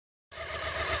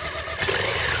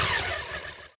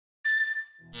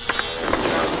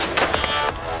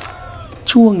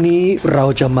ช่วงนี้เรา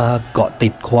จะมาเกาะติ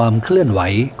ดความเคลื่อนไหว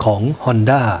ของ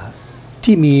Honda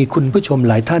ที่มีคุณผู้ชม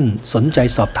หลายท่านสนใจ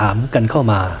สอบถามกันเข้า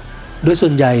มาโดยส่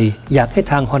วนใหญ่อยากให้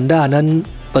ทาง Honda นั้น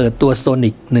เปิดตัว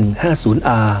Sonic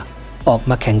 150R ออก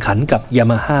มาแข่งขันกับ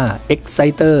Yamaha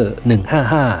Exciter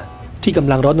 155ที่ก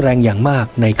ำลังร้อนแรงอย่างมาก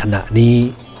ในขณะนี้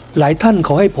หลายท่านข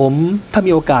อให้ผมถ้า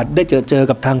มีโอกาสได้เจอ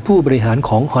กับทางผู้บริหาร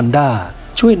ของ Honda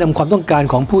ช่วยนำความต้องการ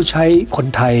ของผู้ใช้คน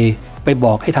ไทยไปบ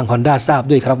อกให้ทาง Honda ทราบ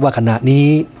ด้วยครับว่าขณะนี้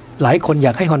หลายคนอย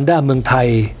ากให้ Honda เมืองไทย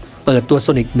เปิดตัว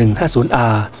Sonic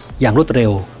 150R อย่างรวดเร็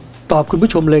วตอบคุณผู้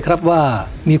ชมเลยครับว่า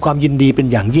มีความยินดีเป็น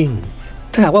อย่างยิ่ง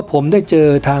ถ้าหากว่าผมได้เจอ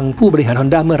ทางผู้บริหาร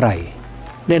Honda เมื่อไหร่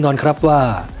แน่นอนครับว่า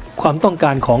ความต้องก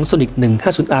ารของ Sonic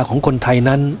 150R ของคนไทย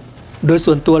นั้นโดย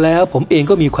ส่วนตัวแล้วผมเอง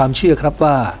ก็มีความเชื่อครับ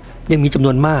ว่ายังมีจำน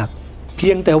วนมากเพี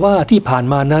ยงแต่ว่าที่ผ่าน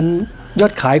มานั้นยอ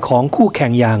ดขายของคู่แข่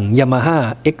งอย่าง Yamaha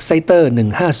Exciter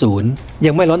 150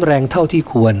ยังไม่ร้อนแรงเท่าที่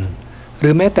ควรหรื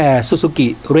อแม้แต่ Suzuki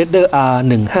Raider R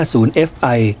 150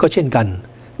 Fi ก็เช่นกัน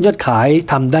ยอดขาย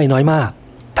ทำได้น้อยมาก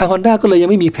ทาง Honda ก็เลยยัง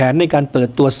ไม่มีแผนในการเปิด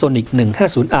ตัว Sonic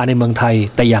 150R ในเมืองไทย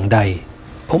แต่อย่างใด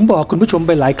ผมบอกคุณผู้ชมไ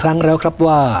ปหลายครั้งแล้วครับ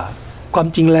ว่าความ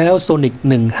จริงแล้ว Sonic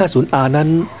 150R นั้น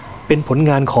เป็นผล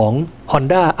งานของ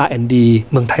Honda R&D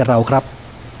เมืองไทยเราครับ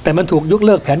แต่มันถูกยกเ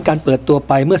ลิกแผนการเปิดตัวไ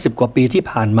ปเมื่อ10กว่าปีที่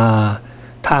ผ่านมา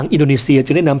ทางอินโดนีเซีย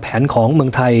จึงได้นำแผนของเมือ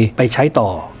งไทยไปใช้ต่อ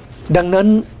ดังนั้น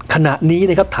ขณะนี้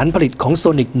นะครับฐานผลิตของ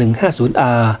Sonic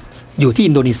 150R อยู่ที่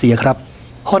อินโดนีเซียครับ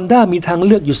Honda มีทางเ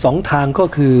ลือกอยู่2ทางก็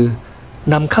คือ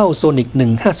นำเข้า Sonic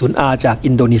 150R จาก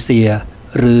อินโดนีเซีย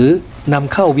หรือน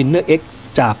ำเข้า Winner X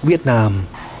จากเวียดนาม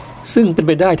ซึ่งเป็นไ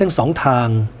ปได้ทั้ง2ทาง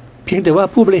เพียงแต่ว่า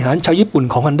ผู้บริหารชาวญี่ปุ่น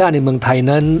ของ Honda ในเมืองไทย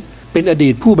นั้นเป็นอดี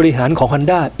ตผู้บริหารของ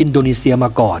Honda อินโดนีเซียมา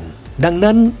ก่อนดัง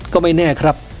นั้นก็ไม่แน่ค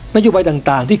รับนโยบาย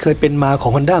ต่างๆที่เคยเป็นมาขอ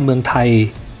ง Honda เมืองไทย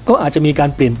ก็อาจจะมีการ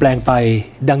เปลี่ยนแปลงไป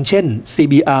ดังเช่น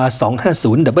CBR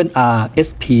 250RR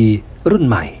SP รุ่น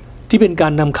ใหม่ที่เป็นกา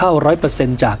รนำเข้า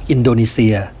 100% จากอินโดนีเซี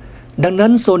ยดังนั้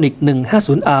น Sonic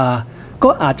 150R ก็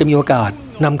อาจจะมีโอกาส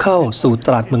นำเข้าสู่ต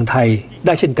ลาดเมืองไทยไ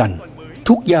ด้เช่นกัน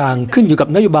ทุกอย่างขึ้นอยู่กับ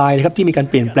นโยบายนะครับที่มีการ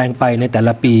เปลี่ยนแปลงไปในแต่ล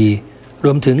ะปีร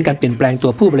วมถึงการเปลี่ยนแปลงตั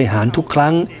วผู้บริหารทุกค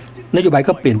รั้งนโยบาย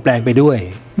ก็เปลี่ยนแปลงไปด้วย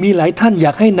มีหลายท่านอย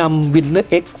ากให้นำ Winner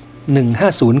X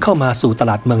 150เข้ามาสู่ต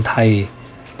ลาดเมืองไทย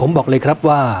ผมบอกเลยครับ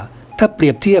ว่าถ้าเปรี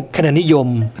ยบเทียบคะแนนนิยม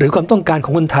หรือความต้องการขอ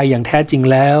งคนไทยอย่างแท้จริง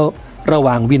แล้วระห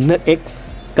ว่าง Winner X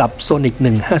กับ Sonic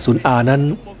 150R นั้น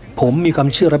ผมมีความ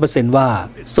เชื่อ 100% ว่า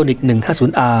Sonic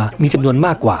 150R มีจำนวนม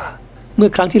ากกว่าเมื่อ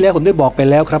ครั้งที่แล้วผมได้บอกไป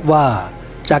แล้วครับว่า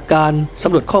จากการส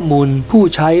ำรวจข้อมูลผู้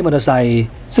ใช้มอเตอร์ไซค์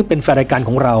ซึ่งเป็นแฟนรายการข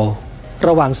องเราร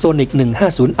ะหว่าง Sonic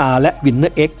 150R และ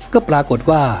Winner X ก็ปรากฏ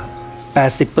ว่า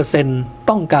 80%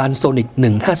 ต้องการ Sonic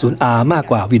 150R มาก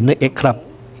กว่า Winner X ครับ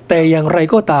แต่อย่างไร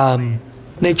ก็ตาม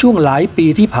ในช่วงหลายปี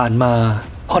ที่ผ่านมา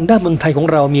Honda เมืองไทยของ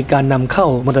เรามีการนำเข้า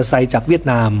มอเตอร์ไซค์จากเวียด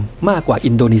นามมากกว่า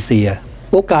อินโดนีเซีย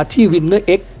โอกาสที่ Winner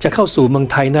X จะเข้าสู่เมือง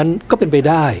ไทยนั้นก็เป็นไป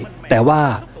ได้แต่ว่า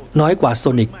น้อยกว่า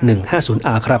Sonic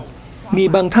 150R ครับมี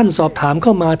บางท่านสอบถามเข้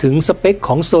ามาถึงสเปคข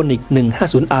อง Sonic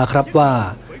 150R ครับว่า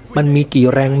มันมีกี่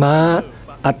แรงม้า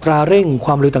อัตราเร่งค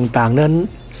วามเร็วต่างๆนั้น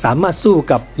สามารถสู้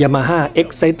กับ Yamaha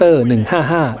Exciter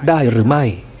 155ได้หรือไม่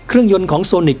เครื่องยนต์ของ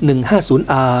Sonic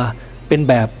 150R เป็น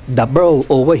แบบ Double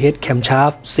Overhead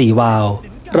Camshaft 4 วาล์ว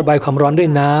ระบายความร้อนด้วย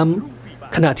น้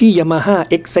ำขณะที่ Yamaha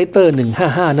Exciter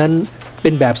 155นั้นเป็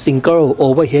นแบบ Single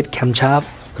Overhead Camshaft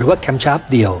หรือว่า Camshaft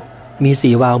เดียวมี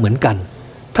 4 วาล์วเหมือนกัน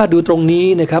ถ้าดูตรงนี้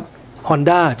นะครับ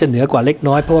Honda จะเหนือกว่าเล็ก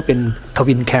น้อยเพราะว่าเป็น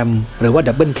Twin Cam หรือว่า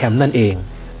Double Cam นั่นเอง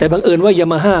แต่บังเอิญว่า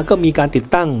Yamaha ก็มีการติด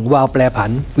ตั้งวาล์วแปรผั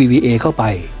น VVA เข้าไป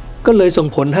ก็เลยส่ง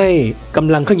ผลให้ก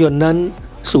ำลังเครื่องยนต์นั้น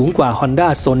สูงกว่า Honda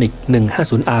Sonic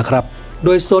 150R ครับโด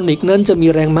ย Sonic นั้นจะมี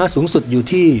แรงม้าสูงสุดอยู่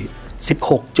ที่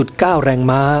 16.9 แรง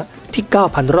ม้าที่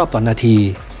 9,000 รอบต่อนาที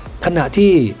ขณะ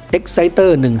ที่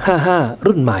Exciter 155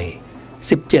 รุ่นใหม่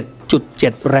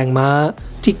 17.7 แรงม้า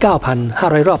ที่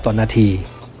 9,500 รอบต่อนาที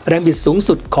แรงบิดสูง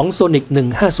สุดของ Sonic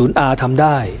 150R ทำไ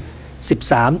ด้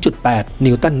 13.8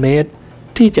 นิวตันเมตร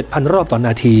ที่ 7,000 รอบต่อน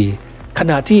าทีข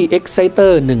ณะที่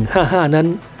Exciter 155 นั้น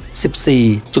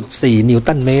 14.4 นิว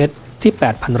ตันเมตรที่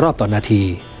 8,000 รอบต่อนาที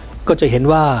ก็จะเห็น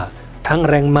ว่าทั้ง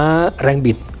แรงม้าแรง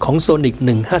บิดของ Sonic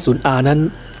 150R นั้น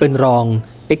เป็นรอง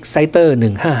Exciter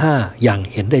 155 อย่าง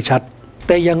เห็นได้ชัดแ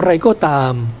ต่อย่างไรก็ตา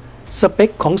มสเปค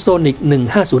ของ Sonic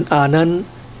 150R นั้น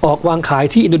ออกวางขาย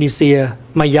ที่อินโดนีเซีย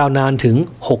มายาวนานถึง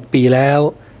 6 ปีแล้ว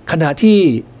ขณะที่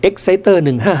Exciter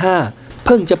 155 เ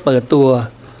พิ่งจะเปิดตัว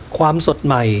ความสดใ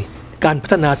หม่การพั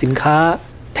ฒนาสินค้า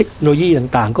เทคโนโลยี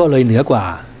ต่างๆก็เลยเหนือกว่า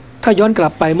ถ้าย้อนกลั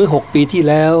บไปเมื่อ 6 ปีที่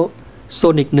แล้ว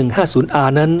Sonic 150R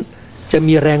นั้นจะ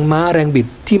มีแรงม้าแรงบิด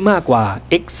ที่มากกว่า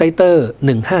Exciter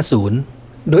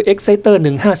 150โดย Exciter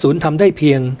 150 ทำได้เ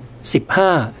พียง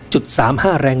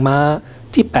 15.35 แรงม้า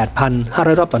ที่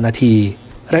 8,500 รอบต่อนาที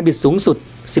แรงบิดสูงสุด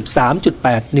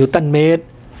 13.8 นิวตันเมตร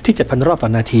ที่ 7,000 รอบต่อ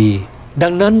นาทีดั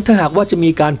งนั้นถ้าหากว่าจะมี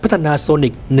การพัฒนาโซนิ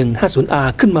ก 150R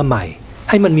ขึ้นมาใหม่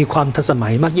ให้มันมีความทันสมั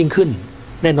ยมากยิ่งขึ้น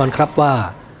แน่นอนครับว่า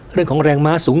เรื่องของแรง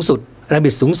ม้าสูงสุดแรง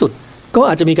บิดสูงสุดก็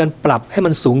อาจจะมีการปรับให้มั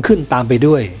นสูงขึ้นตามไป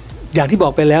ด้วยอย่างที่บอ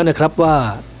กไปแล้วนะครับว่า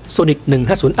Sonic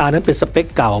 150R นั้นเป็นสเปค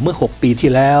เก่าเมื่อ 6 ปีที่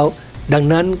แล้วดัง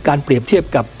นั้นการเปรียบเทียบ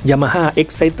กับ Yamaha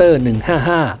Exciter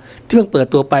 155ที่เพิ่งเปิด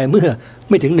ตัวไปเมื่อ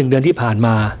ไม่ถึง1 เดือนที่ผ่านม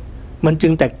ามันจึ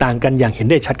งแตกต่างกันอย่างเห็น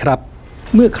ได้ชัดครับ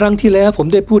เมื่อครั้งที่แล้วผม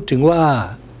ได้พูดถึงว่า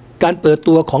การเปิด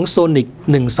ตัวของ Sonic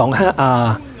 125R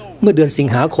เมื่อเดือนสิง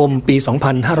หาคมปี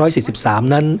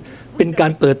 2543 นั้นเป็นกา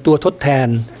รเปิดตัวทดแทน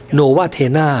Nova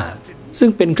Tena ซึ่ง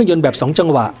เป็นเครื่องยนต์แบบ 2 จัง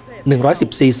หวะ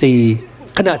 110cc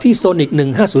ขณะที่ Sonic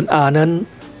 150R นั้น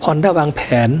Honda วางแผ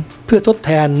นเพื่อทดแท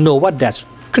น Nova Dash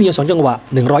เครื่องยนต์ 2 จังหวะ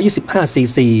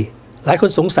 125cc หลายคน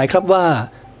สงสัยครับว่า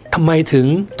ทำไมถึง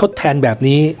ทดแทนแบบ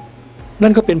นี้นั่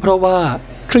นก็เป็นเพราะว่า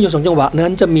เครื่องยนต์ 2 จังหวะนั้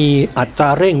นจะมีอัตรา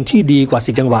เร่งที่ดีกว่า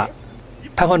 4 จังหวะ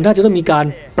ทาง Honda จะต้องมีการ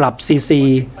ปรับ cc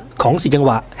ของ 4 จังห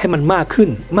วะให้มันมากขึ้น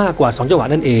มากกว่า 2 จังหวะ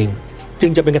นั่นเองจึ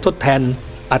งจะเป็นการทดแทน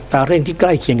อัตราเร่งที่ใก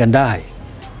ล้เคียงกันได้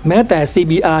แม้แต่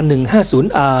CBR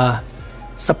 150R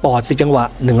สปอร์ต 4 จังหวะ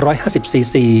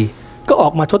 150cc ก็ออ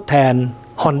กมาทดแทน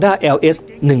Honda LS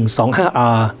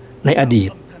 125R ในอดี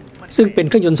ตซึ่งเป็น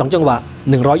เครื่องยนต์ 2 จังหวะ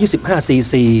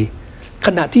 125cc ข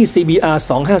ณะที่ CBR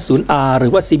 250R หรื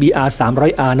อว่า CBR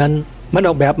 300R นั้นมันอ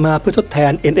อกแบบมาเพื่อทดแท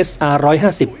น NSR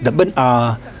 150 Double R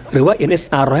หรือว่า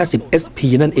NSR 150 SP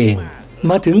นั่นเอง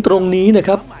มาถึงตรงนี้นะค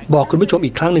รับบอกคุณผู้ชม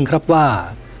อีกครั้งหนึ่งครับว่า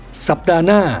สัปดาห์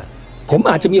หน้าผม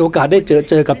อาจจะมีโอกาสได้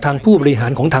เจอกับทางผู้บริหา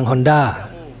รของทาง Honda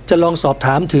จะลองสอบถ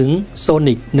ามถึง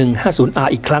Sonic 150R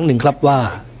อีกครั้งหนึ่งครับว่า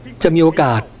จะมีโอก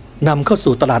าสนำเข้า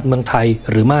สู่ตลาดเมืองไทย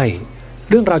หรือไม่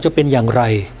เรื่องราวจะเป็นอย่างไร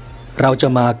เราจะ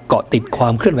มาเกาะติดควา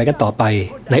มเคลื่อนไหวกันต่อไป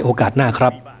ในโอกาสหน้าครั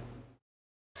บ